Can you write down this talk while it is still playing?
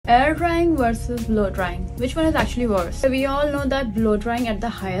Air drying versus blow drying. Which one is actually worse? So we all know that blow drying at the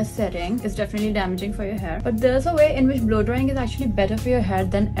highest setting is definitely damaging for your hair. But there's a way in which blow drying is actually better for your hair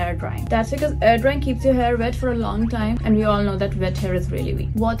than air drying. That's because air drying keeps your hair wet for a long time, and we all know that wet hair is really weak.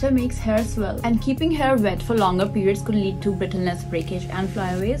 Water makes hair swell, and keeping hair wet for longer periods could lead to brittleness, breakage, and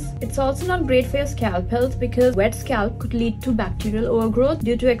flyaways. It's also not great for your scalp health because wet scalp could lead to bacterial overgrowth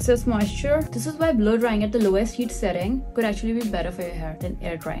due to excess moisture. This is why blow drying at the lowest heat setting could actually be better for your hair than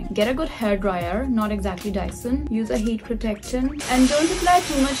air drying. Get a good hair dryer, not exactly Dyson. Use a heat protection and don't apply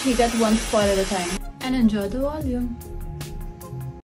too much heat at once, coil at a time. And enjoy the volume.